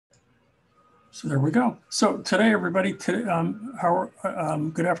So there we go. So today, everybody, good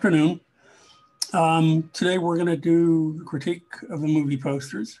afternoon. Today we're going to do the critique of the movie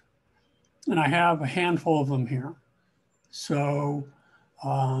posters, and I have a handful of them here. So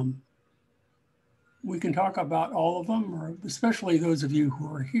we can talk about all of them, or especially those of you who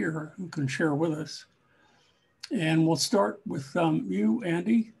are here who can share with us. And we'll start with you,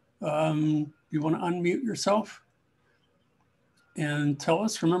 Andy. You want to unmute yourself and tell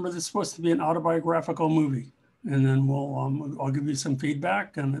us? Remember, this is supposed to be an autobiographical movie, and then I'll give you some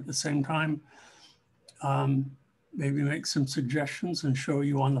feedback, and at the same time, maybe make some suggestions and show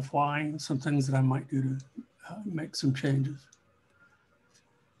you on the fly some things that I might do to make some changes.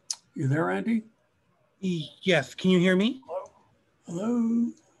 You there, Andy? Yes. Can you hear me?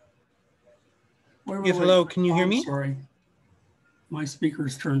 Hello. Yes. Hello. Can you hear me? Sorry, my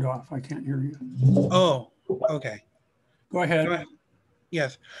speaker's turned off. I can't hear you. Oh, okay. Go ahead.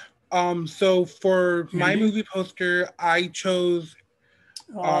 Yes. So for my movie poster, I chose.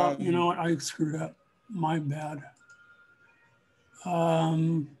 You know what? I screwed up. My bad.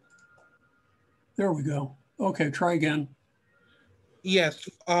 There we go. Okay, try again. Yes.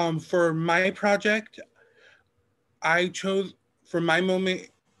 For my project, I chose for my moment.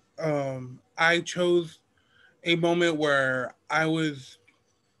 I chose a moment where I was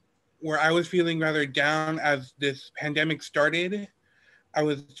feeling rather down as this pandemic started. I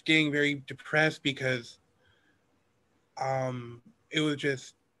was getting very depressed because it was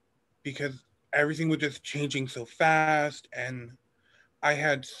just because everything was just changing so fast, and I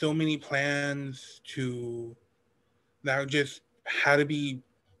had so many plans that just had to be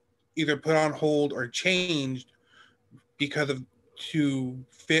either put on hold or changed to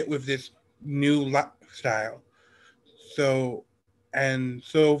fit with this new lifestyle. So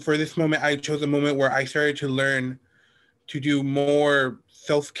for this moment, I chose a moment where I started to learn to do more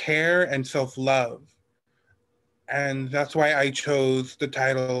self-care and self-love. And that's why I chose the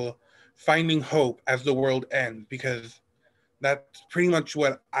title Finding Hope as the World Ends, because that's pretty much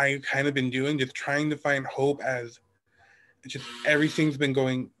what I've kind of been doing, just trying to find hope as just everything's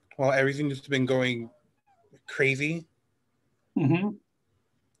just been going crazy. Mm-hmm.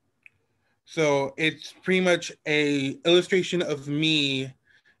 So it's pretty much a illustration of me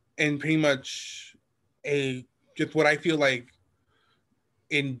and pretty much just what I feel like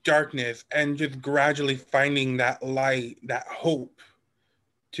in darkness, and just gradually finding that light, that hope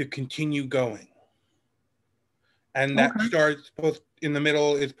to continue going. And that starts in the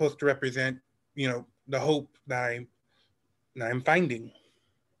middle is supposed to represent, the hope that I'm finding.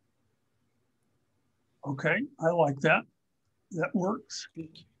 Okay, I like that. That works.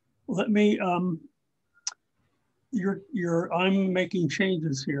 Let me, I'm making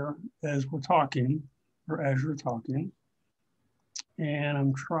changes here as we're talking, or as you're talking. And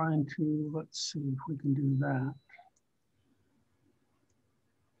I'm trying to, let's see if we can do that.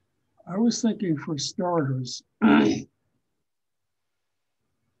 I was thinking for starters,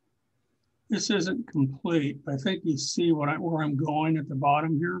 this isn't complete. I think you see where I'm going at the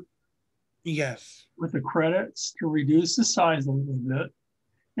bottom here. Yes. With the credits, to reduce the size a little bit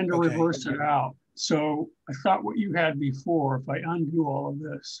and to reverse it out. So I thought what you had before, if I undo all of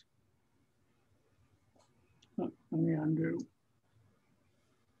this, let me undo.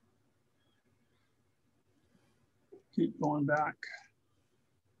 Keep going back.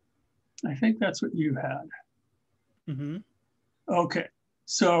 I think that's what you had. Mm-hmm. Okay,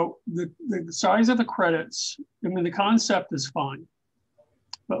 so the size of the credits, I mean, the concept is fine,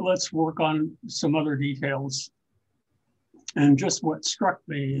 but let's work on some other details. And just what struck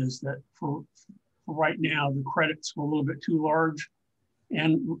me is that for right now, the credits were a little bit too large,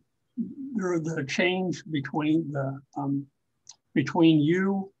 and the change between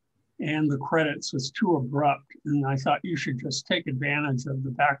you and the credits was too abrupt. And I thought you should just take advantage of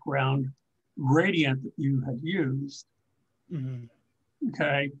the background gradient that you had used. Mm-hmm.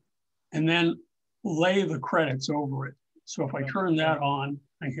 Okay, and then lay the credits over it. So if I turn that on,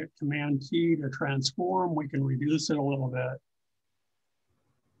 I hit Command T to transform, we can reduce it a little bit.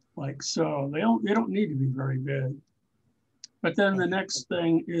 Like so. They don't need to be very big. But then the next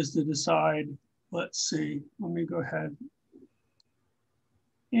thing is to decide, let's see, let me go ahead.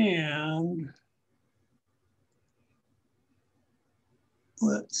 And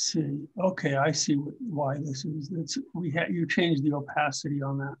let's see. Okay, I see why this is. You changed the opacity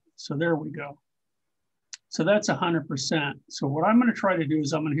on that. So there we go. So that's 100%. So what I'm going to try to do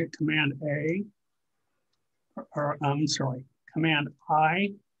is I'm going to hit Command A, or I'm sorry, Command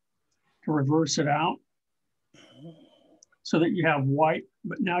I to reverse it out, so that you have white,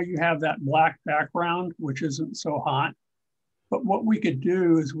 but now you have that black background, which isn't so hot. But what we could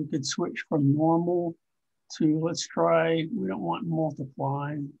do is we could switch from normal to, let's try, we don't want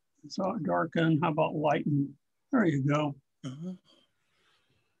multiply. So darken, how about lighten? There you go.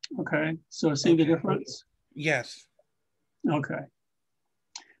 Okay, so see the difference? Yes. Okay.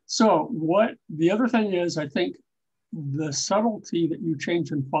 So what the other thing is, I think the subtlety that you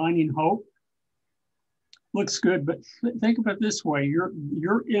change in finding hope looks good, but think of it this way: your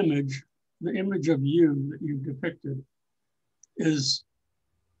image, the image of you that you've depicted, is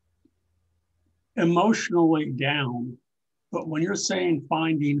emotionally down. But when you're saying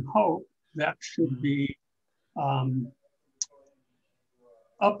finding hope, that should be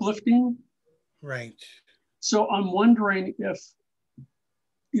uplifting. Right. So I'm wondering if,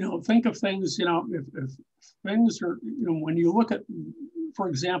 think of things, if things are, when you look at, for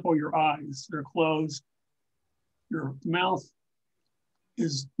example, your eyes, they're closed, your mouth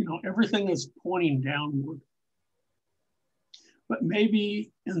is, everything is pointing downward. But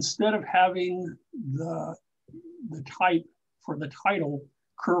maybe instead of having the type for the title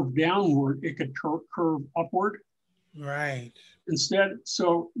curve downward, it could curve upward. Right. Instead,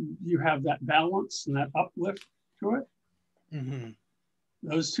 so you have that balance and that uplift to it.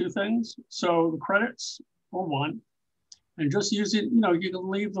 Those two things. So the credits are one, and just using, you can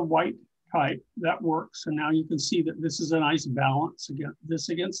leave the white type, that works. And now you can see that this is a nice balance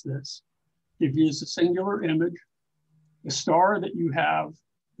against this. You've used a singular image, the star that you have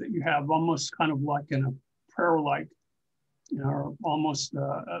almost kind of like in a prayer-like, or almost,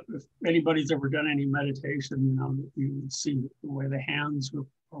 if anybody's ever done any meditation, you would see the way the hands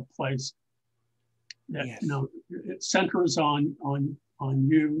are placed. That, yes. It centers on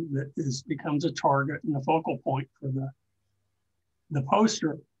you, that becomes a target and a focal point for the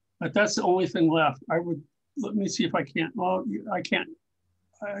poster. But that's the only thing left. Let me see if I can't. Well, I can't.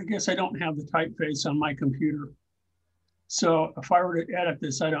 I guess I don't have the typeface on my computer. So if I were to edit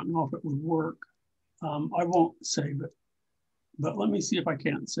this, I don't know if it would work. I won't save it. But let me see if I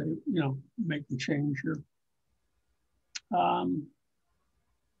can't save, make the change here. Let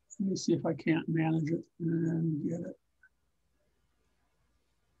me see if I can't manage it and get it.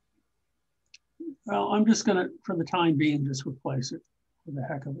 Well, I'm just gonna, for the time being, just replace it for the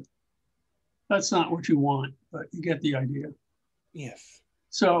heck of it. That's not what you want, but you get the idea. Yes.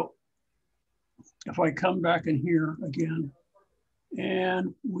 So if I come back in here again,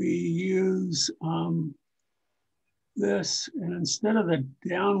 and we use this, and instead of the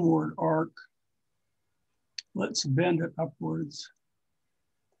downward arc, let's bend it upwards.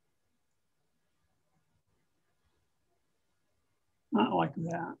 Not like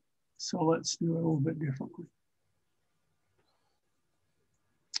that. So let's do it a little bit differently.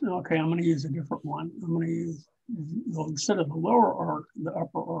 Okay, I'm going to use a different one. I'm going to use, instead of the lower arc, the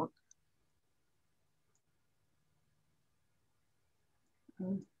upper arc.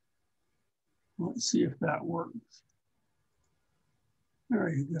 Okay. Let's see if that works. There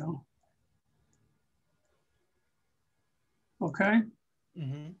you go. Okay.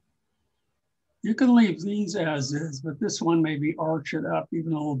 You can leave these as is, but this one maybe arch it up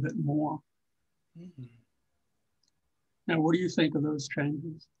even a little bit more. Now, what do you think of those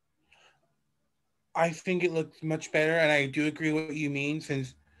changes? I think it looks much better, and I do agree with what you mean,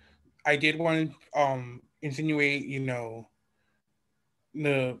 since I did want to insinuate,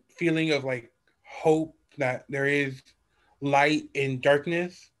 the feeling of like hope that there is light in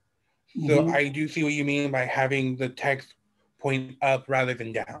darkness. So I do see what you mean by having the text point up rather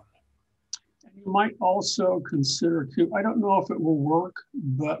than down. You might also consider too, I don't know if it will work,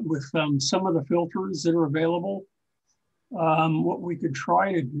 but with some of the filters that are available, what we could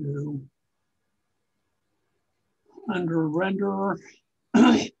try to do under render,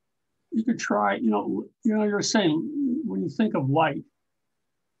 you could try, you're saying when you think of light,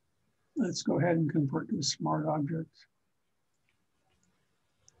 let's go ahead and convert to a smart object.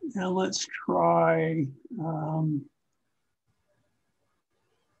 And let's try,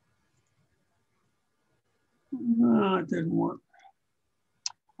 no, it didn't work.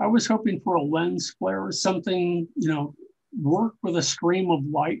 I was hoping for a lens flare or something, work with a stream of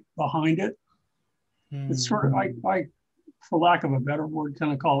light behind it. It's sort of, I, for lack of a better word,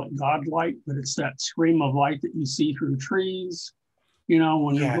 kind of call it God light, but it's that stream of light that you see through trees,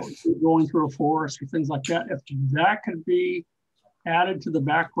 when you're going through a forest or things like that. If that could be added to the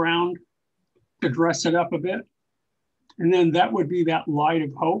background to dress it up a bit, and then that would be that light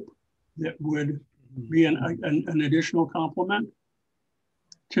of hope that would be an additional complement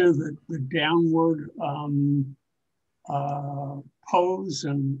to the downward pose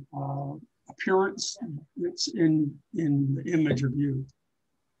and appearance that's in the image of you.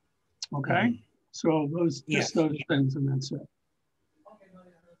 Okay, so those those things, and that's it.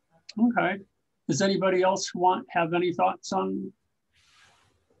 Okay. Does anybody else have any thoughts on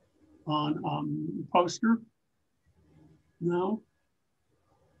poster? No?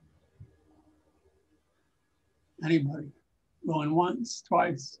 Anybody? Going once,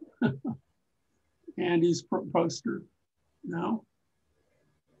 twice? Andy's poster? No?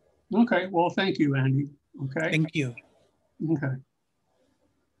 Okay, well, thank you, Andy. Okay. Thank you. Okay.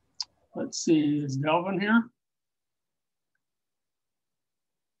 Let's see, is Delvin here?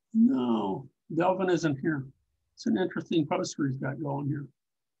 No, Delvin isn't here. It's an interesting poster he's got going here.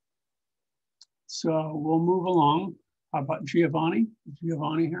 So we'll move along. How about Giovanni? Is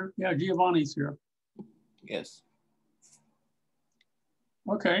Giovanni here? Yeah, Giovanni's here. Yes.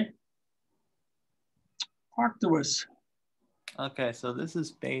 Okay. Talk to us. Okay, so this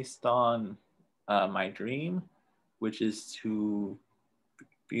is based on my dream, which is to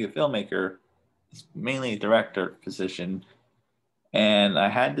be a filmmaker. It's mainly a director position. And I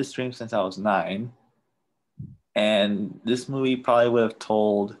had this dream since I was 9. And this movie probably would have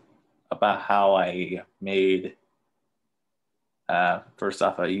told about how I made, first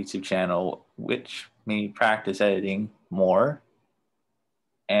off, a YouTube channel, which made me practice editing more,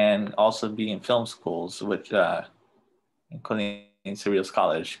 and also be in film schools, which including in Cerritos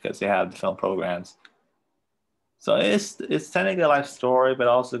College, because they have the film programs. So it's technically a life story, but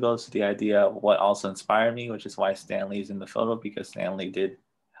also goes to the idea of what also inspired me, which is why Stanley's in the photo, because Stanley did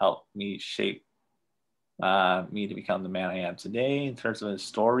help me shape me to become the man I am today in terms of his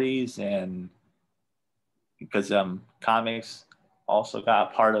stories, and because comics also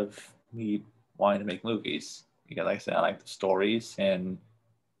got part of me wanting to make movies, because like I said, I like the stories, and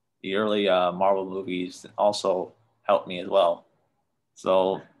the early Marvel movies also helped me as well.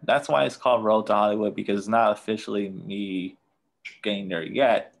 So that's why it's called Road to Hollywood, because it's not officially me getting there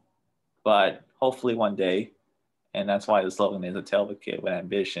yet, but hopefully one day. And that's why the slogan is a tale of a kid with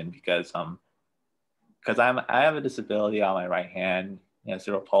ambition, because I have a disability on my right hand,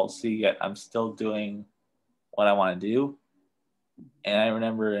 cerebral palsy, yet I'm still doing what I want to do. And I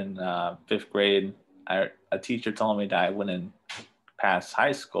remember in 5th grade, a teacher told me that I wouldn't pass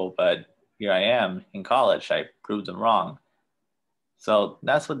high school, but here I am in college. I proved them wrong. So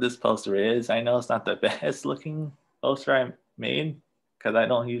that's what this poster is. I know it's not the best looking poster I made, because I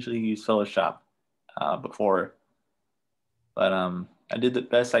don't usually use Photoshop before. But I did the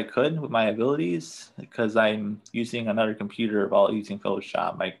best I could with my abilities, because I'm using another computer while using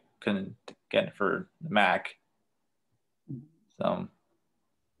Photoshop. I couldn't get it for the Mac. So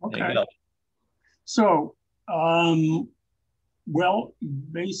Okay. there you go. So, well,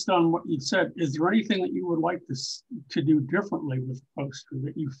 based on what you said, is there anything that you would like to do differently with the poster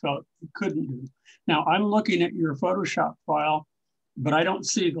that you felt you couldn't do? Now, I'm looking at your Photoshop file, but I don't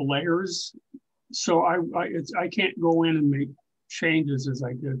see the layers. So I can't go in and make changes as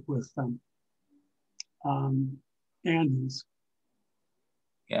I did with Andy's.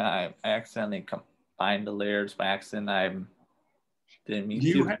 Yeah, I accidentally combined the layers by accident. I didn't mean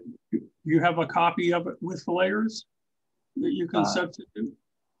to. Do you have a copy of it with the layers that you can substitute?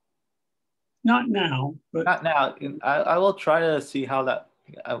 Not now, but not now. I will try to see how that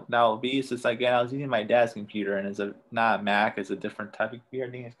will be. It's just, again, I was using my dad's computer, and it's not a Mac, it's a different type of computer.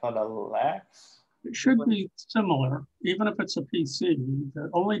 I think it's called a Lax. it should be similar, even if it's a PC. The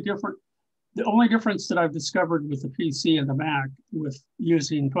only difference that I've discovered with the PC and the Mac with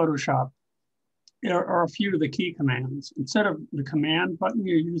using Photoshop are a few of the key commands. Instead of the command button,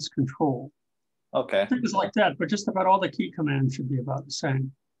 you use control. Okay. Things like that, but just about all the key commands should be about the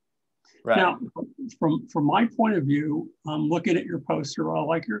same. Right. Now, from my point of view, looking at your poster, I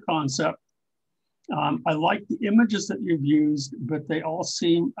like your concept. I like the images that you've used, but they all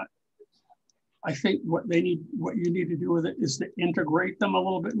seem, I think what you need to do with it is to integrate them a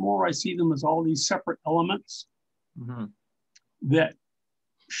little bit more. I see them as all these separate elements that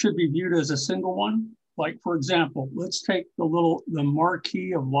should be viewed as a single one. Like, for example, let's take the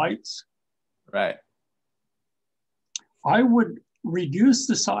marquee of lights. Right. I would reduce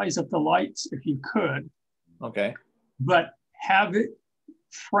the size of the lights if you could. Okay. But have it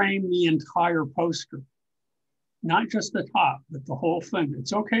frame the entire poster. Not just the top, but the whole thing.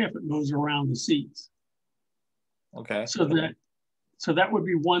 It's okay if it goes around the seats. Okay. So that would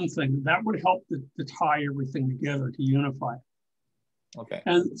be one thing. That would help to tie everything together, to unify. Okay.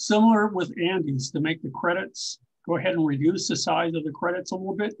 And similar with Andy's, to make the credits, go ahead and reduce the size of the credits a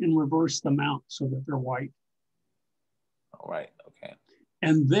little bit and reverse them out so that they're white. All right. Okay.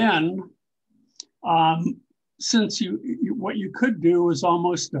 And then, since what you could do is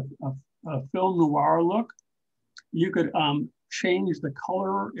almost a film noir look, you could change the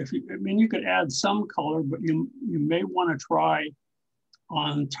color. You could add some color, but you may want to try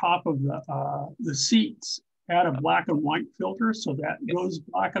on top of the seats, add a black and white filter so that goes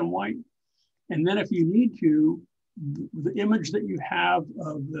black and white. And then if you need to, the image that you have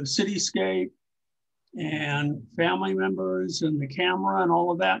of the cityscape and family members and the camera and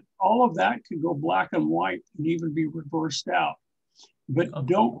all of that could go black and white and even be reversed out. But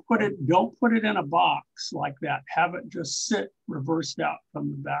don't put it in a box like that. Have it just sit reversed out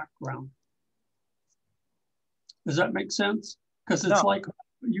from the background. Does that make sense? Because it's like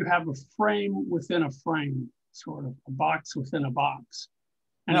you have a frame within a frame, sort of a box within a box.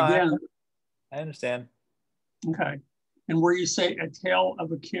 And again, I understand. Okay. And where you say a tale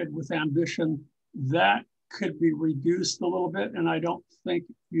of a kid with ambition, that could be reduced a little bit. And I don't think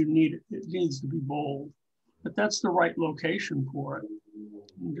you need it. It needs to be bold. But that's the right location for it.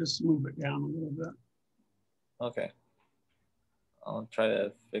 And just move it down a little bit. Okay. I'll try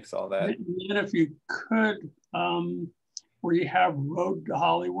to fix all that. And then if you could, where you have Road to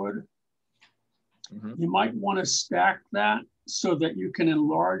Hollywood, you might want to stack that so that you can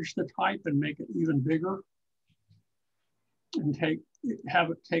enlarge the type and make it even bigger and have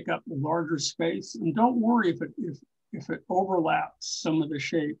it take up a larger space. And don't worry if it overlaps some of the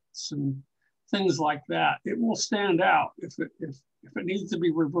shapes and things like that. It will stand out. If it needs to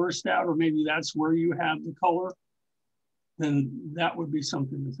be reversed out, or maybe that's where you have the color, then that would be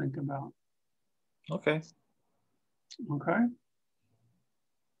something to think about. Okay. Okay.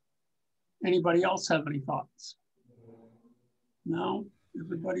 Anybody else have any thoughts? No?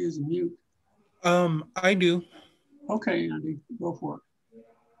 Everybody is mute. I do. Okay, Andy, go for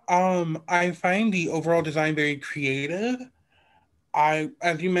it. I find the overall design very creative. As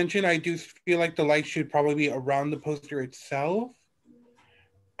you mentioned, I do feel like the light should probably be around the poster itself.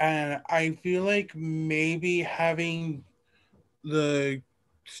 And I feel like maybe having the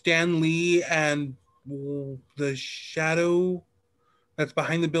Stan Lee and the shadow that's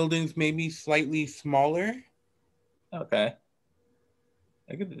behind the buildings maybe slightly smaller. Okay.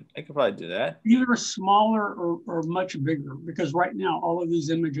 I could probably do that. Either smaller or much bigger, because right now all of these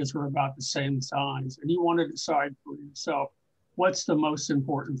images are about the same size, and you want to decide for yourself what's the most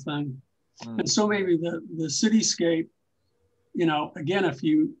important thing. And so maybe the cityscape, again, if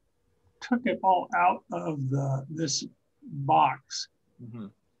you took it all out of this box,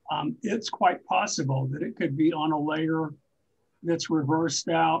 it's quite possible that it could be on a layer that's reversed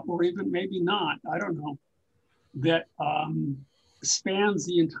out, or even maybe not, I don't know, that spans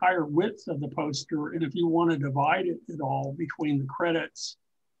the entire width of the poster. And if you want to divide it at all between the credits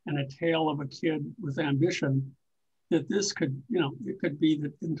and a tale of a kid with ambition, that this could, it could be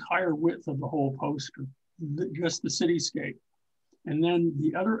the entire width of the whole poster, just the cityscape. And then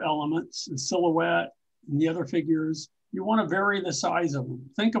the other elements, the silhouette and the other figures, you want to vary the size of them.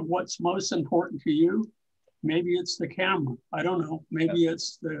 Think of what's most important to you. Maybe it's the camera. I don't know. Maybe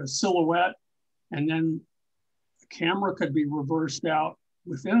it's the silhouette, and then the camera could be reversed out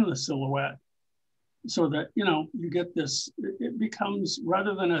within the silhouette so that, you get this, it becomes,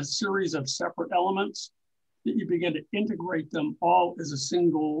 rather than a series of separate elements, that you begin to integrate them all as a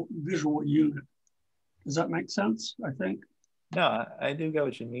single visual unit. Does that make sense, I think? No, I do get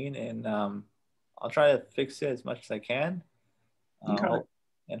what you mean. And I'll try to fix it as much as I can. Okay.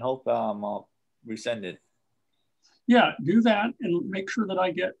 Hope I'll resend it. Yeah, do that and make sure that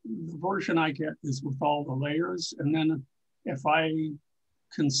the version I get is with all the layers. And then if I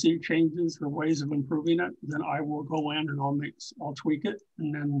can see changes or ways of improving it, then I will go in and I'll tweak it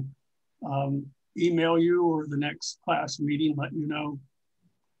and then email you, or the next class meeting, let you know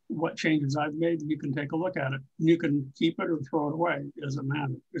what changes I've made, and you can take a look at it. You can keep it or throw it away. It doesn't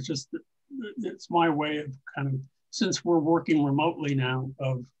matter. It's just, it's my way of kind of, since we're working remotely now,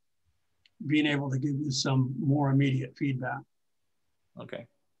 of being able to give you some more immediate feedback. Okay.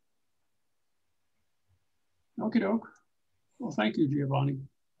 Okie doke. Well, thank you, Giovanni.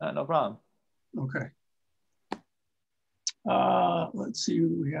 No problem. Okay. Let's see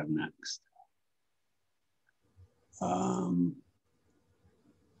who we have next.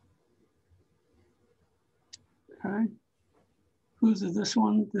 Okay. Who's this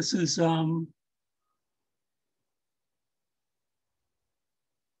one? This is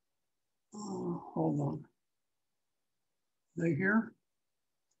hold on. Are they here?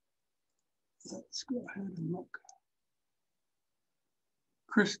 Let's go ahead and look.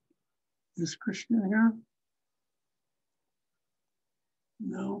 Is Christian here?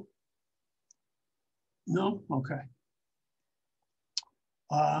 No. No? Okay.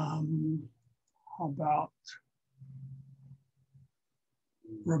 How about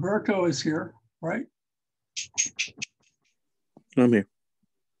Roberto is here, right? I'm here.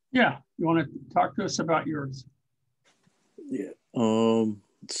 Yeah. You want to talk to us about yours? Yeah.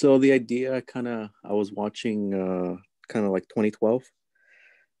 So the idea I was watching kind of like 2012,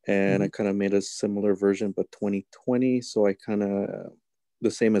 and I kind of made a similar version, but 2020. So I kind of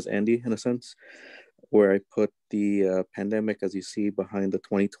the same as Andy in a sense, where I put the pandemic, as you see, behind the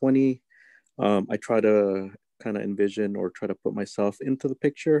 2020. I try to kind of envision or try to put myself into the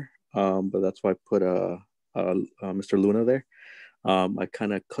picture, but that's why I put Mr. Luna there. I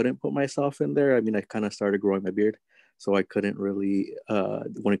kind of couldn't put myself in there. I mean, I kind of started growing my beard, so I couldn't really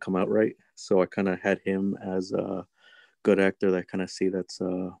want to come out right. So I kind of had him as a good actor that I kind of see that's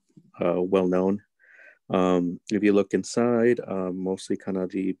well known. If you look inside, mostly kind of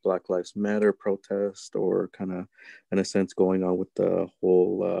the Black Lives Matter protest, or kind of, in a sense, going on with the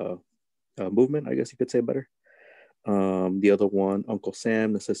whole movement, I guess you could say better. The other one, Uncle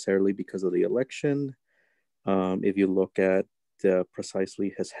Sam, necessarily because of the election. If you look at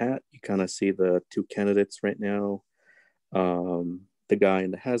precisely his hat, you kind of see the two candidates right now. The guy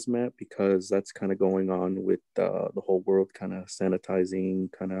in the hazmat, because that's kind of going on with the whole world kind of sanitizing,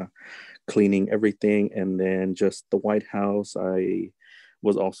 kind of cleaning everything. And then just the White House, I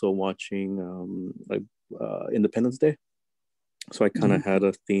was also watching Independence Day. So I kind of had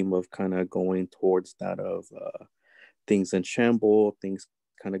a theme of kind of going towards that of things in shambles, things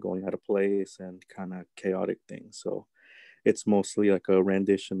kind of going out of place, and kind of chaotic things. So it's mostly like a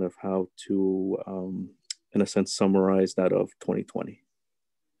rendition of how to, in a sense, summarize that of 2020.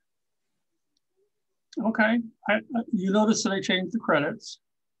 Okay. You notice that I changed the credits.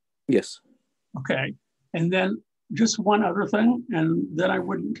 Yes. Okay. And then just one other thing, and then I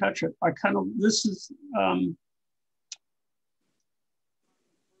wouldn't touch it. This is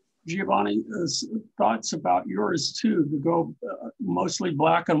Giovanni's thoughts about yours too, to go mostly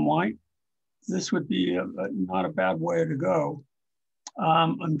black and white. This would be not a bad way to go.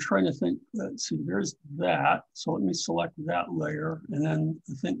 I'm trying to think, let's see, there's that. So let me select that layer. And then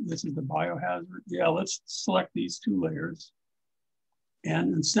I think this is the biohazard. Yeah, let's select these two layers.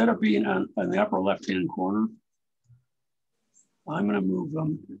 And instead of being on the upper left-hand corner, I'm gonna move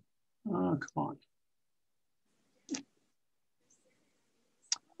them, come on.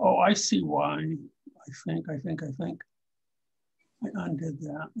 Oh, I see why, I think. I undid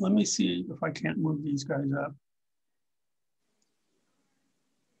that. Let me see if I can't move these guys up.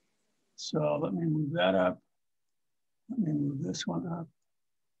 So let me move that up. Let me move this one up.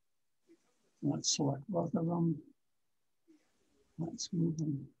 Let's select both of them. Let's move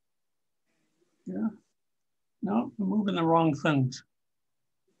them. Yeah. No, I'm moving the wrong things.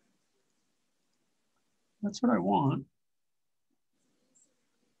 That's what I want.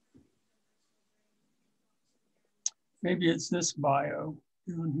 Maybe it's this bio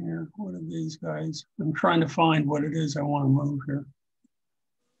down here. What are these guys? I'm trying to find what it is I want to move here.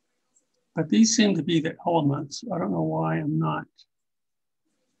 But these seem to be the elements. I don't know why I'm not.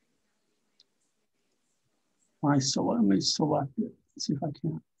 When I select, let me select it. Let's see if I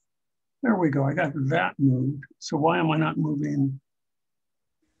can. There we go. I got that moved. So why am I not moving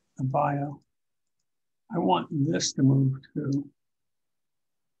the bio? I want this to move too.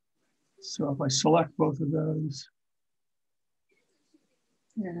 So if I select both of those,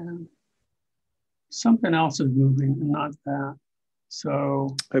 and something else is moving and not that.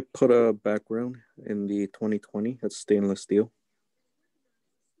 So I put a background in the 2020. It's stainless steel.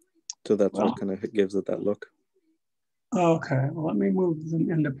 So that's what kind of gives it that look. Okay, well, let me move them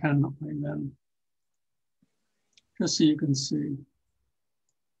independently then, just so you can see.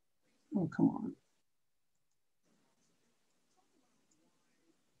 Oh, come on.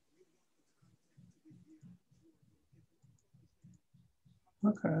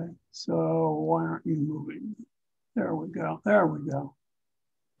 Okay, so why aren't you moving? There we go, there we go.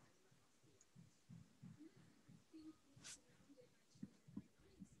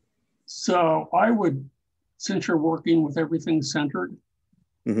 So I would, since you're working with everything centered,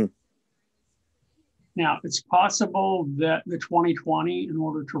 now it's possible that the 2020, in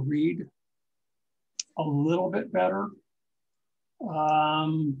order to read a little bit better,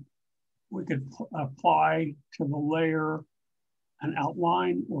 we could apply to the layer an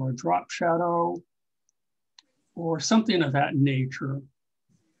outline or a drop shadow or something of that nature.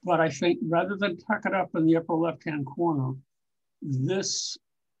 But I think rather than tuck it up in the upper left-hand corner, this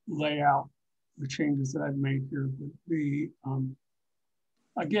layout, the changes that I've made here would be,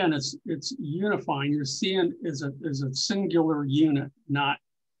 again, it's unifying. You're seeing is a singular unit, not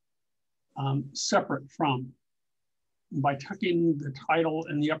separate from. By tucking the title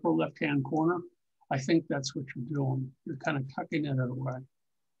in the upper left-hand corner, I think that's what you're doing. You're kind of tucking it away.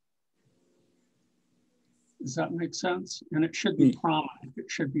 Does that make sense? And it should be prominent. It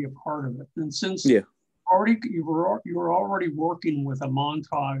should be a part of it. And since you were already working with a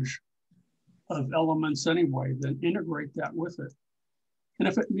montage of elements anyway, then integrate that with it. And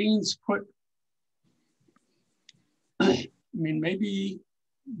if it means put, I mean, maybe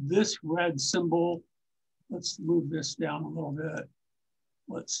this red symbol, let's move this down a little bit.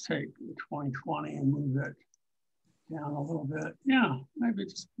 Let's take the 2020 and move it down a little bit. Yeah, maybe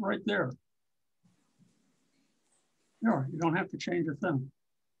just right there. There, you don't have to change a thing.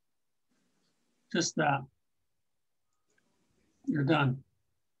 Just that. You're done.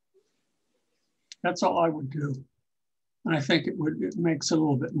 That's all I would do. And I think it makes it a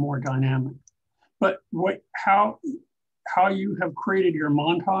little bit more dynamic. But how you have created your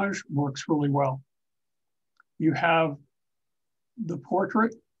montage works really well. You have the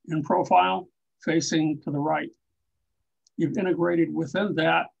portrait in profile facing to the right. You've integrated within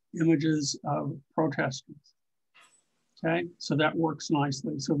that images of protesters. Okay, so that works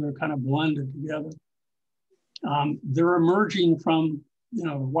nicely. So they're kind of blended together. They're emerging from,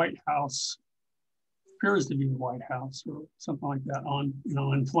 the White House, appears to be the White House or something like that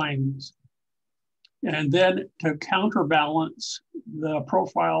in flames. And then to counterbalance the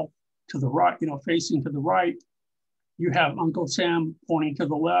profile to the right, facing to the right, you have Uncle Sam pointing to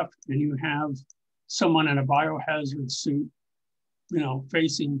the left, and you have someone in a biohazard suit,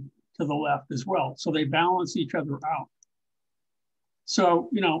 facing to the left as well. So they balance each other out. So,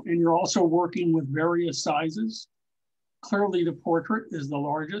 and you're also working with various sizes. Clearly the portrait is the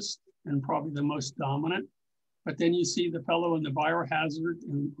largest and probably the most dominant, but then you see the fellow in the biohazard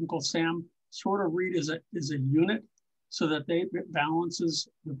and Uncle Sam sort of read as a unit so that it balances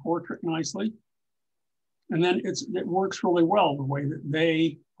the portrait nicely. And then it works really well the way that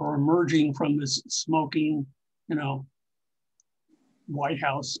they are emerging from this smoking, White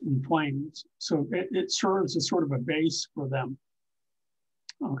House in flames. So it serves as sort of a base for them.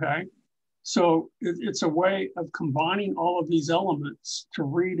 Okay, so it's a way of combining all of these elements to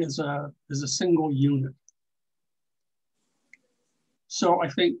read as a single unit. So I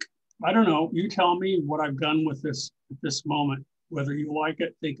think, I don't know, you tell me what I've done with this at this moment, whether you like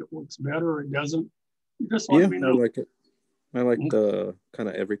it, think it works better or it doesn't. You just let me know. I like it. I like the kind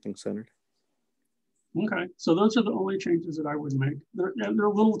of everything centered. Okay, so those are the only changes that I would make. There are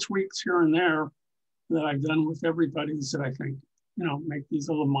little tweaks here and there that I've done with everybody's that I think, make these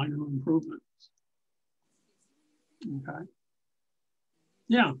little minor improvements. Okay.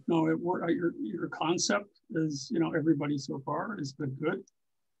 Yeah, no, your concept is, everybody so far has been good.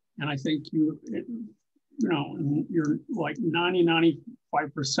 And I think you're like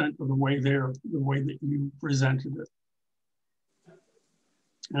 95% of the way there, the way that you presented it.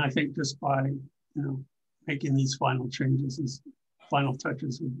 And I think just by, making these final changes, these final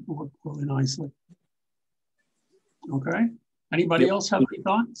touches would work really nicely. Okay. Anybody else have any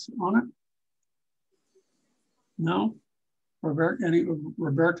thoughts on it? No? Any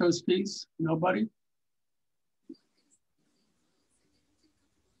Roberto's piece? Nobody?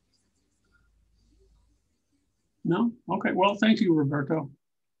 No? Okay. Well, thank you, Roberto.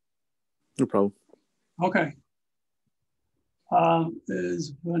 No problem. Okay.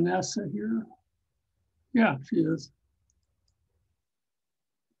 Is Vanessa here? Yeah, she is.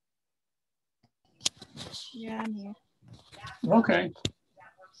 Yeah, I'm here. Okay.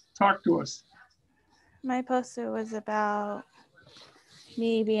 Talk to us. My poster was about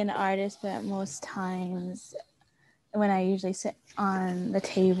me being an artist, but most times when I usually sit on the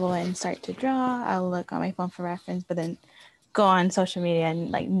table and start to draw, I'll look on my phone for reference, but then go on social media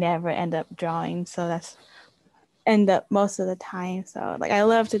and never end up drawing. So that's end up most of the time. So I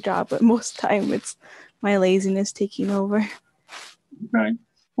love to draw, but most time it's my laziness taking over. Okay.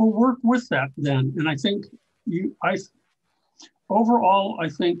 Well, work with that then. And I think overall, I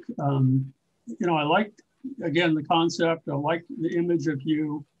think, I like, again, the concept. I like the image of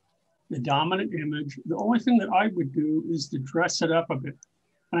you, the dominant image. The only thing that I would do is to dress it up a bit.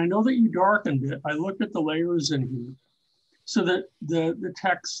 And I know that you darkened it. I looked at the layers in here so that the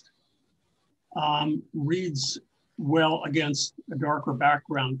text reads well against a darker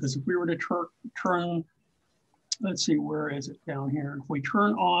background. Because if we were to turn, let's see, where is it down here? If we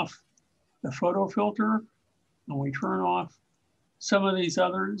turn off the photo filter and we turn off some of these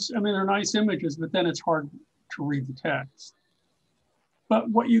others, I mean, they're nice images, but then it's hard to read the text. But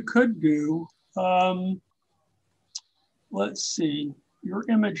what you could do, let's see, your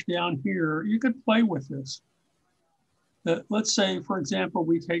image down here, you could play with this. Let's say, for example,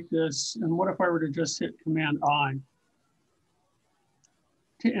 we take this, and what if I were to just hit Command-I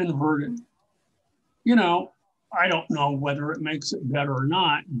to invert it? I don't know whether it makes it better or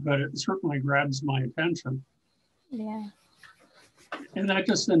not, but it certainly grabs my attention. Yeah. And that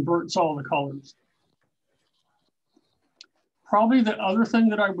just inverts all the colors. Probably the other thing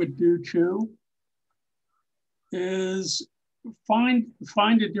that I would do too is find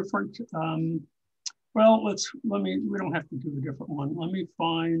a different, well, we don't have to do a different one. Let me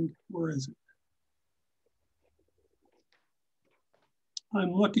find, where is it?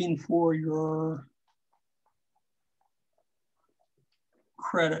 I'm looking for your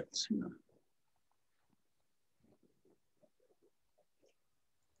credits here.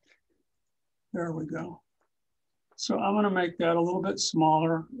 There we go. So I'm going to make that a little bit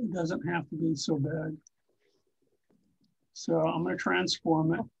smaller. It doesn't have to be so big. So I'm going to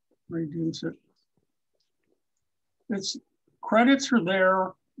transform it, reduce it. It's credits are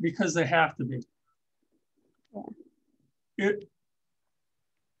there because they have to be. Yeah.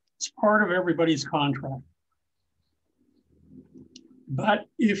 It's part of everybody's contract. But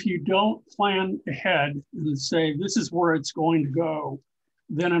if you don't plan ahead and say, this is where it's going to go,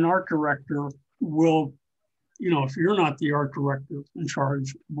 then an art director will, if you're not the art director in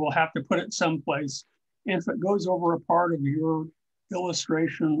charge, will have to put it someplace. And if it goes over a part of your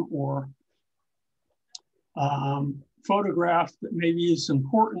illustration or photograph that maybe is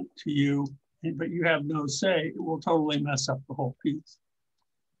important to you, but you have no say, it will totally mess up the whole piece.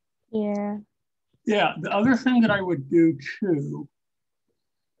 Yeah. Yeah, the other thing that I would do too,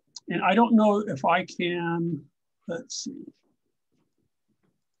 and I don't know if I can, let's see.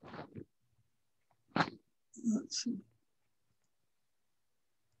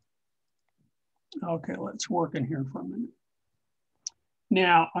 Okay, let's work in here for a minute.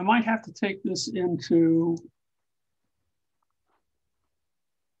 Now, I might have to take this into,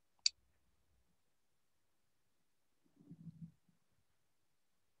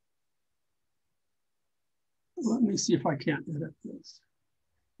 let me see if I can't edit this.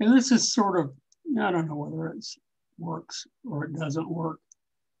 And this is sort of, I don't know whether it works or it doesn't work.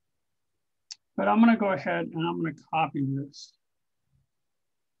 But I'm going to go ahead and I'm going to copy this.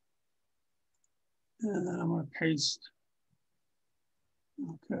 And then I'm going to paste.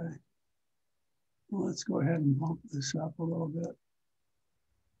 Okay. Well, let's go ahead and bump this up a little bit.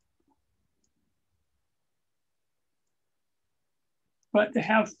 But to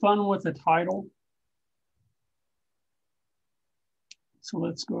have fun with the title. So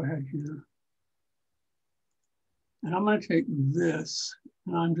let's go ahead here. And I'm going to take this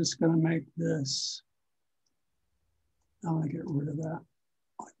and I'm just going to make this. I'm going to get rid of that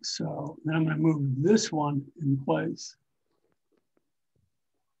like so. Then I'm going to move this one in place.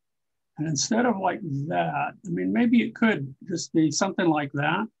 And instead of like that, I mean, maybe it could just be something like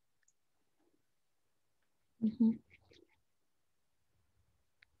that. Mm-hmm.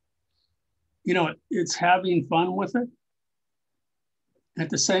 It's having fun with it. At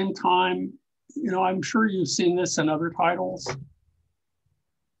the same time, I'm sure you've seen this in other titles.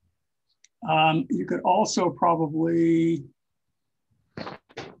 You could also probably,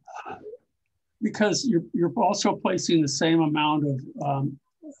 because you're also placing the same amount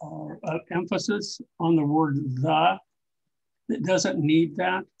of emphasis on the word the, it doesn't need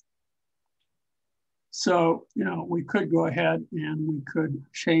that. So, we could go ahead and we could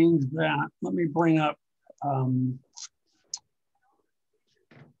change that. Let me bring up,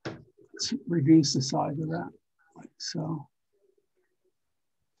 let's reduce the size of that, like so.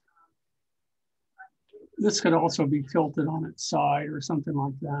 This could also be tilted on its side or something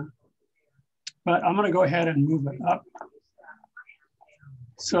like that. But I'm going to go ahead and move it up.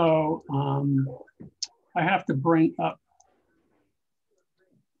 So I have to bring up,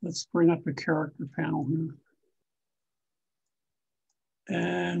 let's bring up the character panel here.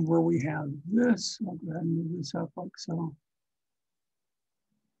 And where we have this, I'll go ahead and move this up like so.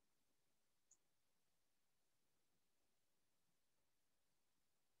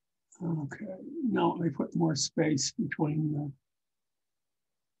 Okay, now let me put more space between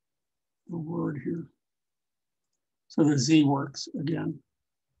the word here. So the Z works again.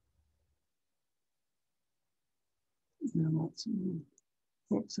 And let's move,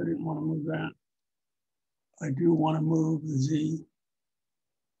 whoops, I didn't want to move that. I do want to move the Z.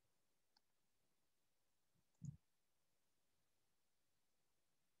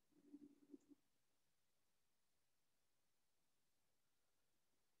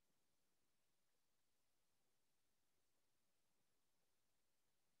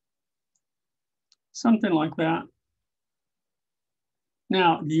 Something like that.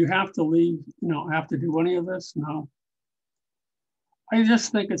 Now, do you have to leave, have to do any of this? No. I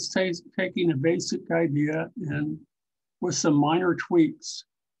just think it's taking a basic idea and with some minor tweaks,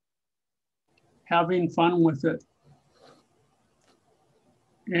 having fun with it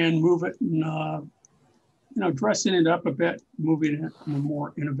and move it and, dressing it up a bit, moving it in a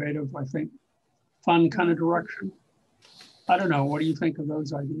more innovative, I think, fun kind of direction. I don't know. What do you think of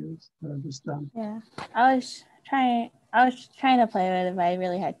those ideas that I've just done? Yeah, I was trying to play with it, but I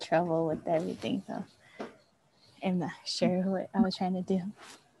really had trouble with everything, so I'm not sure what I was trying to do.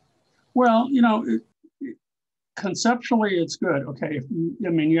 Well, conceptually, it's good. Okay,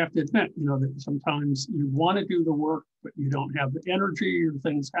 you have to admit, that sometimes you want to do the work, but you don't have the energy, or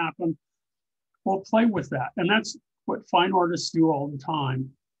things happen. Well, play with that, and that's what fine artists do all the time.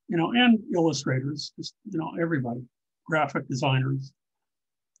 And illustrators, just everybody, graphic designers,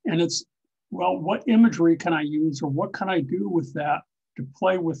 and it's, well, what imagery can I use, or what can I do with that to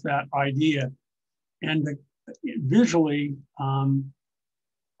play with that idea, and to visually,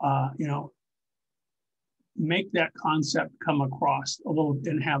 make that concept come across a little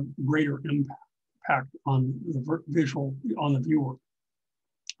and have greater impact on the visual, on the viewer,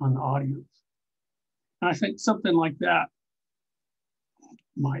 on the audience. And I think something like that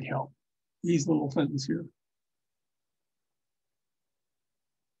might help. These little things here.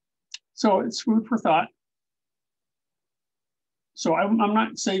 So it's food for thought. So I'm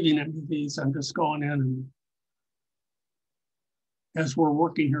not saving any of these. I'm just going in and as we're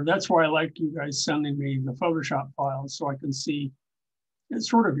working here. That's why I like you guys sending me the Photoshop files so I can see it's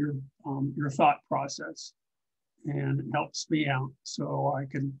sort of your thought process, and it helps me out. So I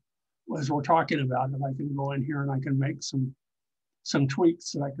can, as we're talking about it, I can go in here and I can make some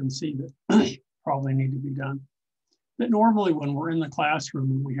tweaks that I can see that probably need to be done. But normally when we're in the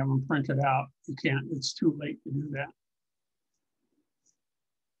classroom and we have them printed out, you can't, it's too late to do that.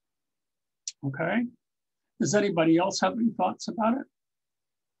 Okay. Does anybody else have any thoughts about it?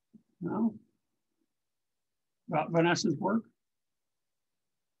 No? About Vanessa's work?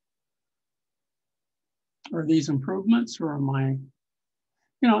 Or these improvements, or am I,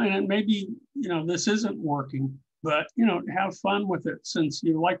 and it may be, this isn't working, but, have fun with it. Since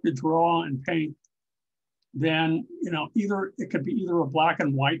you like to draw and paint, then, either it could be either a black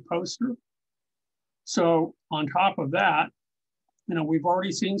and white poster. So on top of that, we've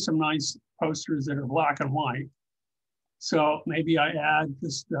already seen some nice posters that are black and white. So maybe I add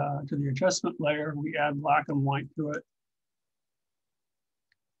this to the adjustment layer, we add black and white to it.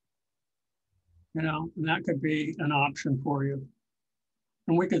 And that could be an option for you.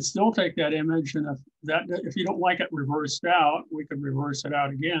 And we could still take that image, and if you don't like it reversed out, we could reverse it out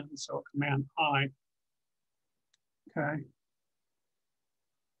again. So Command I. Okay.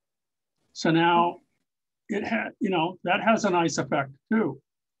 So now it had, that has a nice effect too.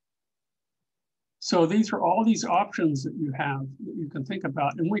 So these are all these options that you have that you can think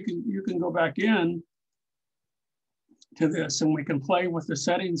about, and you can go back in to this, and we can play with the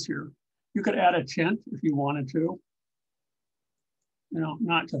settings here. You could add a tint if you wanted to.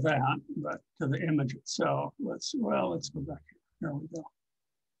 Not to that, but to the image itself. Let's go back here. There we go.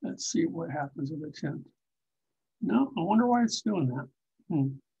 Let's see what happens with the tint. No, I wonder why it's doing that.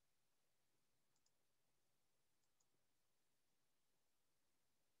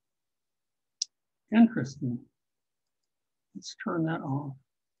 Interesting. Let's turn that off.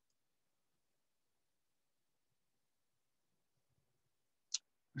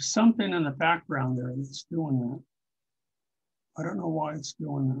 There's something in the background there that's doing that. I don't know why it's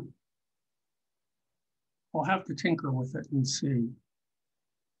doing that. I'll have to tinker with it and see.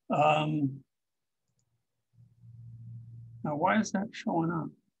 Now, why is that showing up?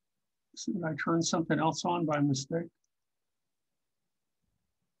 Did I turn something else on by mistake?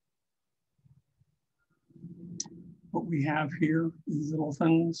 What we have here, these little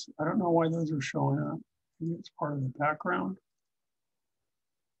things, I don't know why those are showing up. Maybe it's part of the background.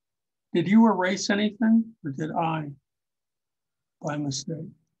 Did you erase anything, or did I by mistake?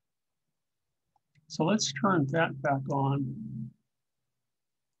 So let's turn that back on.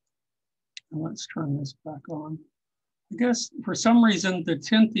 And let's turn this back on. I guess for some reason, the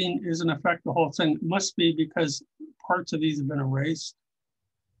tinting doesn't affect the whole thing. It must be because parts of these have been erased.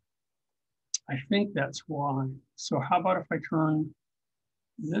 I think that's why. So how about if I turn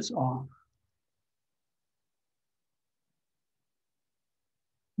this off?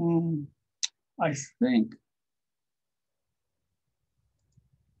 I think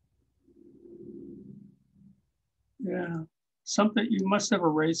something, you must have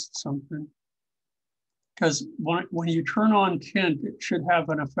erased something. Because when you turn on tint, it should have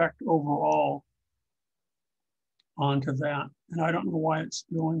an effect overall onto that. And I don't know why it's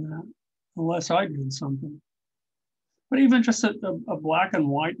doing that, unless I did something. But even just a black and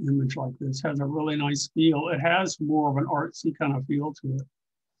white image like this has a really nice feel. It has more of an artsy kind of feel to it.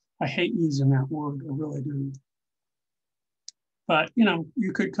 I hate using that word, I really do. But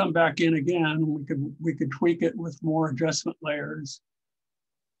you could come back in again. We could tweak it with more adjustment layers,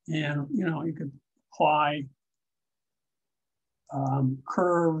 and you could apply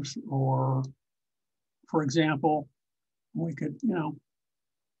curves, or for example, we could,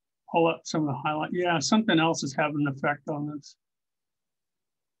 pull up some of the highlight. Yeah, something else is having an effect on this.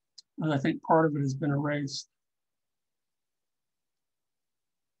 And I think part of it has been erased.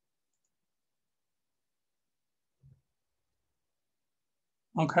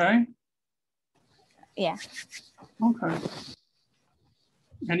 Okay. Yeah. Okay.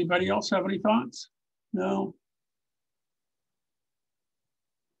 Anybody else have any thoughts? No.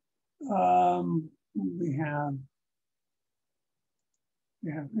 We have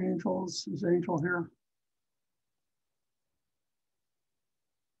Angels. Is Angel here?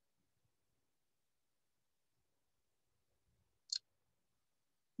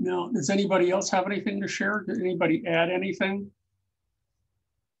 No. Does anybody else have anything to share? Did anybody add anything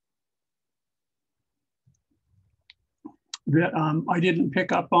that I didn't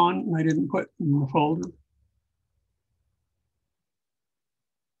pick up on and I didn't put in the folder?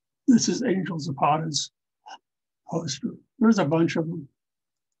 This is Angel Zapata's poster. There's a bunch of them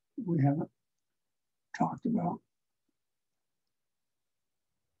we haven't talked about.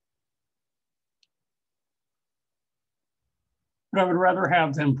 But I would rather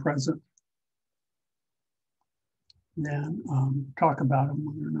have them present than talk about them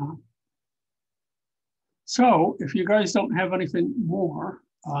when they're not. So if you guys don't have anything more,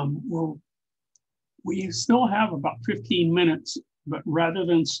 we still have about 15 minutes, but rather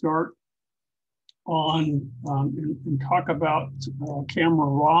than start on and talk about camera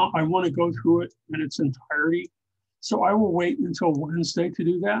raw, I want to go through it in its entirety. So I will wait until Wednesday to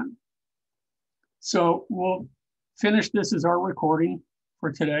do that. So we'll finish this as our recording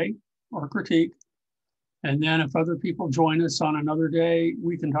for today, our critique. And then if other people join us on another day,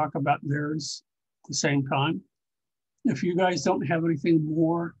 we can talk about theirs at the same time. If you guys don't have anything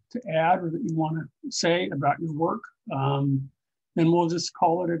more to add or that you want to say about your work, then we'll just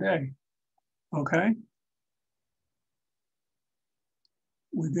call it a day. Okay?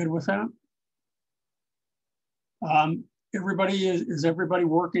 We good with that? Everybody is everybody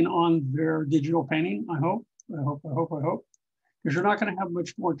working on their digital painting? I hope. Because you're not going to have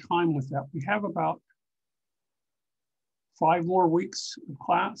much more time with that. We have about 5 more weeks of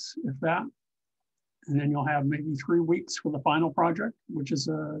class, if that. And then you'll have maybe 3 weeks for the final project, which is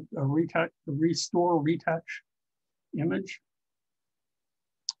a restore, retouch image.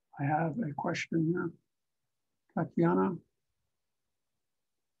 I have a question here. Tatiana.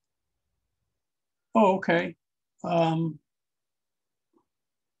 Oh, okay.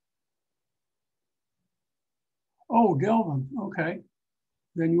 Oh, Delvin, okay.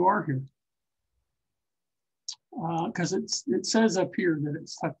 Then you are here. Because it says up here that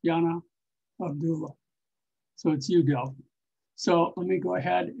it's Tatiana Abdullah. So it's you, Delvin. So let me go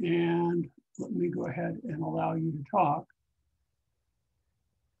ahead and allow you to talk.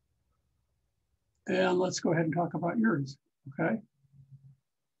 And let's go ahead and talk about yours, okay?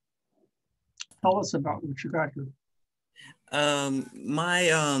 Tell us about what you got here.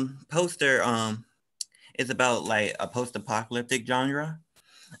 My poster is about like a post-apocalyptic genre.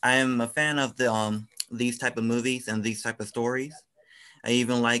 I am a fan of the these type of movies and these type of stories. I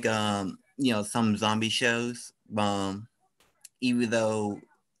even like some zombie shows. Even though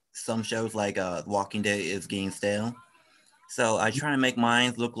some shows like Walking Dead is getting stale, so I try to make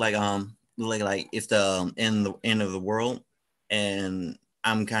mine look like it's the end of the world, and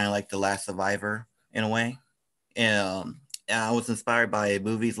I'm kind of like the last survivor in a way. And I was inspired by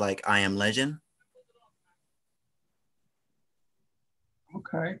movies like I Am Legend.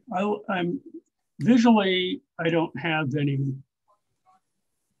 Okay, I'm visually, I don't have any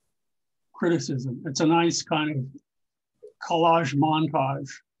criticism. It's a nice kind of collage montage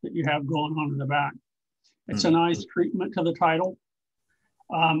that you have going on in the back. It's a nice treatment to the title.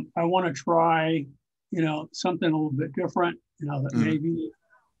 I want to try, something a little bit different, that maybe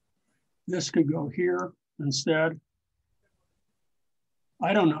this could go here instead.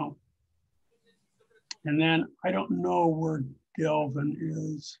 I don't know. And then I don't know where Delvin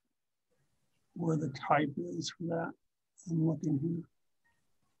is, where the type is for that. I'm looking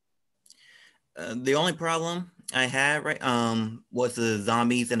here. The only problem I had was the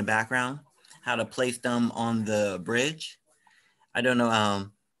zombies in the background. How to place them on the bridge. I don't know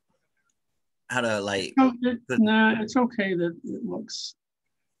how to like. Nah, it's okay that it looks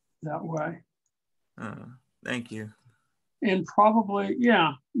that way. Thank you. And probably,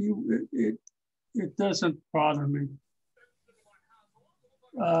 yeah, it doesn't bother me.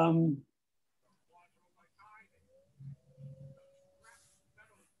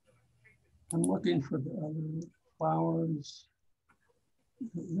 I'm looking for the other flowers.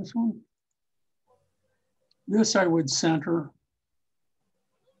 This one? This I would center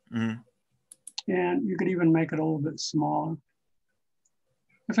Mm-hmm. And you could even make it a little bit smaller.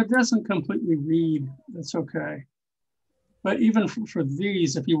 If it doesn't completely read, that's okay. But even for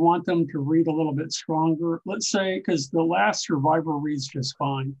these, if you want them to read a little bit stronger, let's say, because the last survivor reads just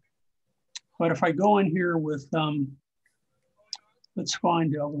fine. But if I go in here with, let's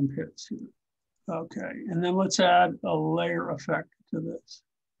find Delvin Pitts here. Okay, and then let's add a layer effect to this.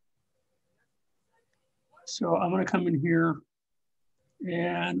 So I'm gonna come in here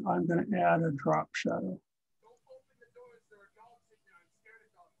and I'm gonna add a drop shadow.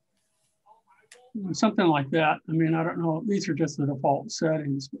 Something like that. I mean, I don't know, these are just the default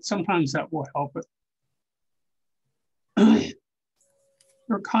settings, but sometimes that will help it.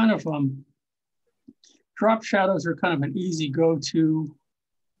 They're kind of, drop shadows are kind of an easy go-to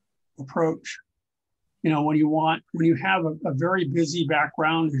approach. You know, when you have a very busy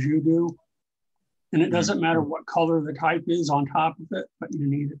background as you do, and it doesn't matter what color the type is on top of it, but you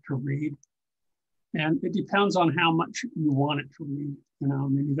need it to read. And it depends on how much you want it to read. You know, I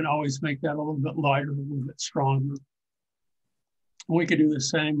mean, you can always make that a little bit lighter, a little bit stronger. And we could do the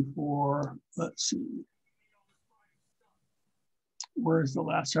same for, let's see, where's the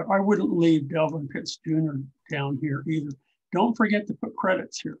last? I wouldn't leave Delvin Pitts Jr. down here either. Don't forget to put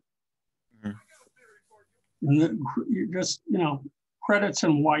credits here. And you just, you know, credits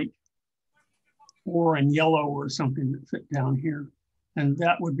in white or in yellow or something that fit down here. And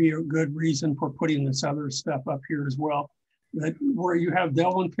that would be a good reason for putting this other stuff up here as well. That where you have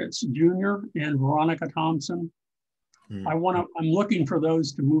Delvin Pitts Jr. and Veronica Thompson, I'm looking for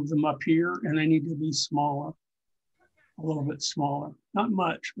those to move them up here, and they need to be smaller, a little bit smaller. Not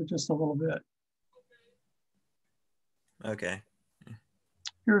much, but just a little bit. Okay.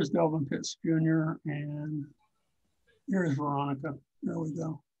 Here's Delvin Pitts Jr. and here's Veronica. There we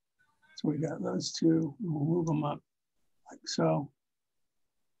go. So we got those two. We'll move them up like so.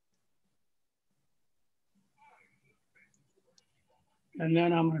 And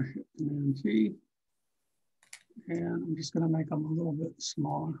then I'm going to hit Command T, and I'm just going to make them a little bit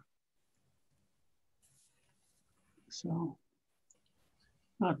smaller. So,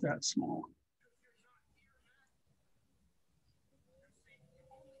 not that small.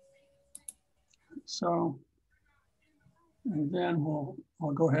 So, and then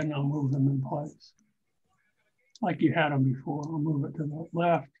I'll go ahead and I'll move them in place. Like you had them before, I'll move it to the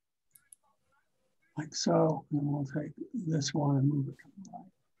left, like so, and then we'll take this one and move it to the right.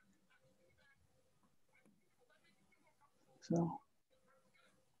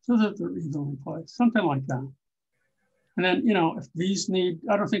 So that they're evenly placed, something like that. And then, you know, if these need,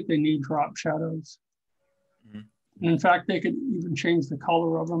 I don't think they need drop shadows. And in fact, they could even change the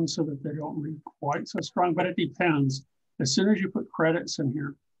color of them so that they don't read quite so strong, but it depends. As soon as you put credits in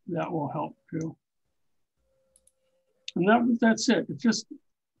here, that will help too. And that's it. It's just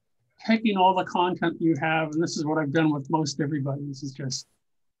taking all the content you have, and this is what I've done with most everybody, this is just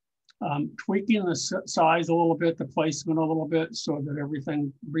tweaking the size a little bit, the placement a little bit, so that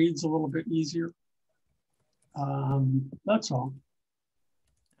everything reads a little bit easier. That's all.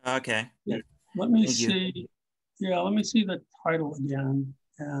 Okay. Yeah. Let me see. Yeah, let me see the title again.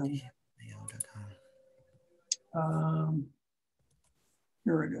 And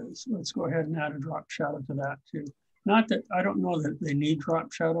here it is. Let's go ahead and add a drop shadow to that too. Not that I don't know that they need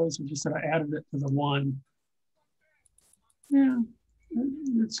drop shadows, it's just that I added it to the one. Yeah,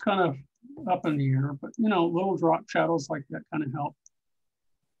 it's kind of up in the air, but you know, little drop shadows like that kind of help.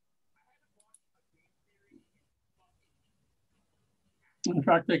 In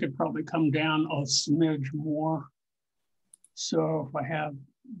fact, they could probably come down a smidge more. So if I have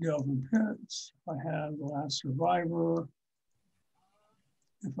Delvin Pitts, if I have The Last Survivor,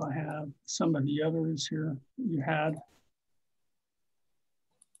 if I have some of the others here you had.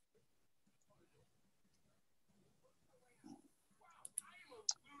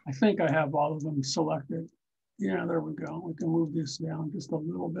 I think I have all of them selected. Yeah, there we go. We can move this down just a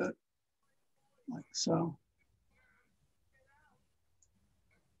little bit, like so.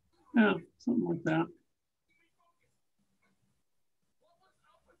 Yeah, something like that.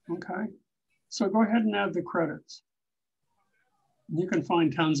 Okay, so go ahead and add the credits. You can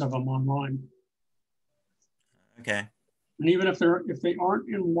find tons of them online. Okay. And even if they aren't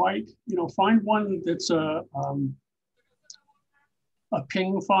in white, you know, find one that's a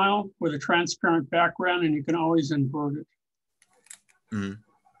ping file with a transparent background, and you can always invert it.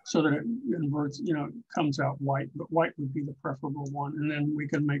 So that it inverts, you know, it comes out white, but white would be the preferable one. And then we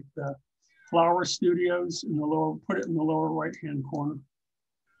can make the Flower Studios in the lower, put it in the lower right-hand corner.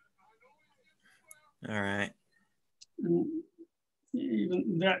 All right. And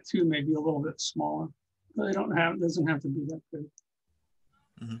even that too may be a little bit smaller. But they don't have, it doesn't have to be that big.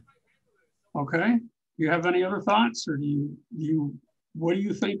 Okay. Do you have any other thoughts, or what do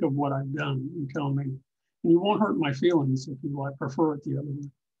you think of what I've done? You tell me. And you won't hurt my feelings if you like prefer it the other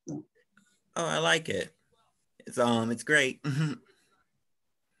way. So. Oh, I like it. It's great.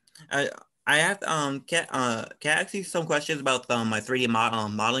 I I have can I ask you some questions about my 3D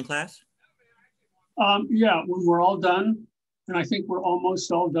modeling class? Yeah, when we're all done, and I think we're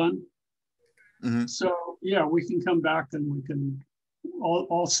almost all done. Mm-hmm. So yeah, we can come back and we can.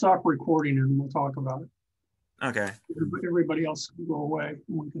 I'll stop recording and we'll talk about it. Okay. Everybody else can go away and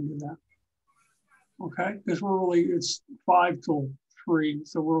we can do that. Okay, because it's 5 till 3,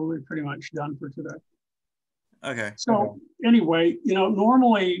 so we're really pretty much done for today. Okay. So anyway,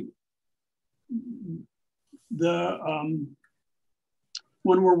 normally when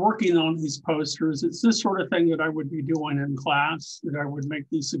we're working on these posters, it's this sort of thing that I would be doing in class, that I would make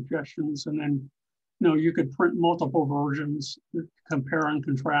these suggestions, and then you could print multiple versions, compare and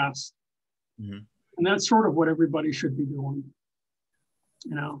contrast. Mm-hmm. And that's sort of what everybody should be doing,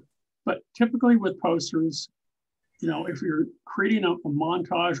 But typically with posters, if you're creating a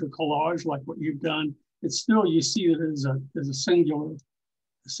montage or collage like what you've done, it's still, you see it as a single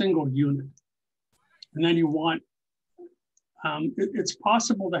unit. And then you want, it's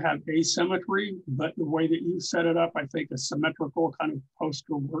possible to have asymmetry, but the way that you set it up, I think a symmetrical kind of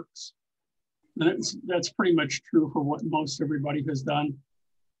poster works. And that's pretty much true for what most everybody has done,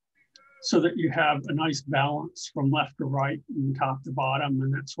 so that you have a nice balance from left to right and top to bottom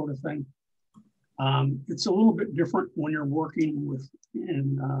and that sort of thing. It's a little bit different when you're working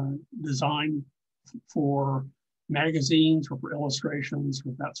in design for magazines or for illustrations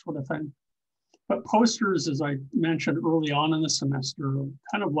or that sort of thing. But posters, as I mentioned early on in the semester, are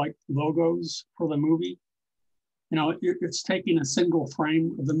kind of like logos for the movie. It's taking a single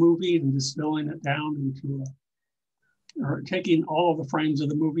frame of the movie and distilling it down or taking all of the frames of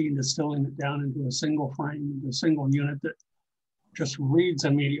the movie and distilling it down into a single frame, into a single unit that just reads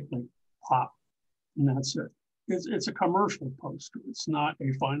immediately, pop, and that's it. It's a commercial poster. It's not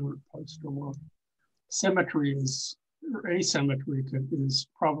a fine art poster where symmetry or asymmetry is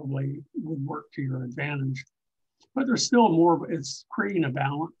probably would work to your advantage. But there's still more, it's creating a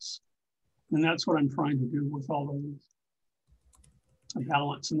balance. And that's what I'm trying to do with all of these. A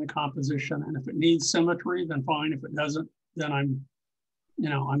balance in the composition. And if it needs symmetry, then fine. If it doesn't, then I'm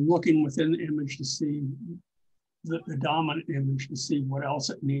looking within the image to see the dominant image to see what else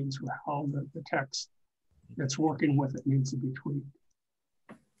it needs or how the text that's working with it needs to be tweaked.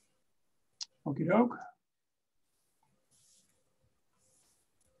 Okie doke.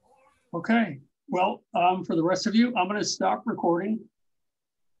 Okay, well, for the rest of you, I'm gonna stop recording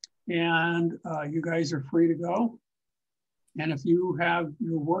and you guys are free to go. And if you have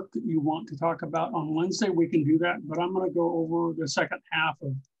your work that you want to talk about on Wednesday, we can do that, but I'm gonna go over the second half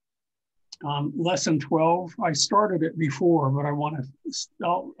of lesson 12. I started it before, but I wanna, it's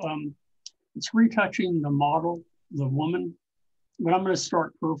retouching the model, the woman, but I'm gonna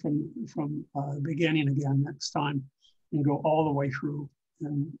start her from the beginning again next time and go all the way through,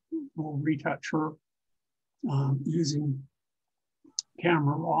 and we'll retouch her using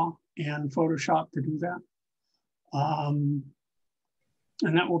Camera Raw and Photoshop to do that. And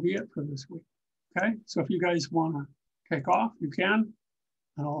that will be it for this week. Okay, so if you guys want to take off, you can,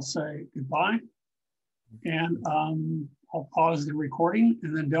 and I'll say goodbye. And I'll pause the recording,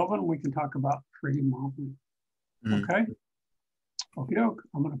 and then Delvin, we can talk about 3D modeling. Okay, okie doke.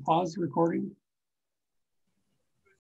 I'm going to pause the recording.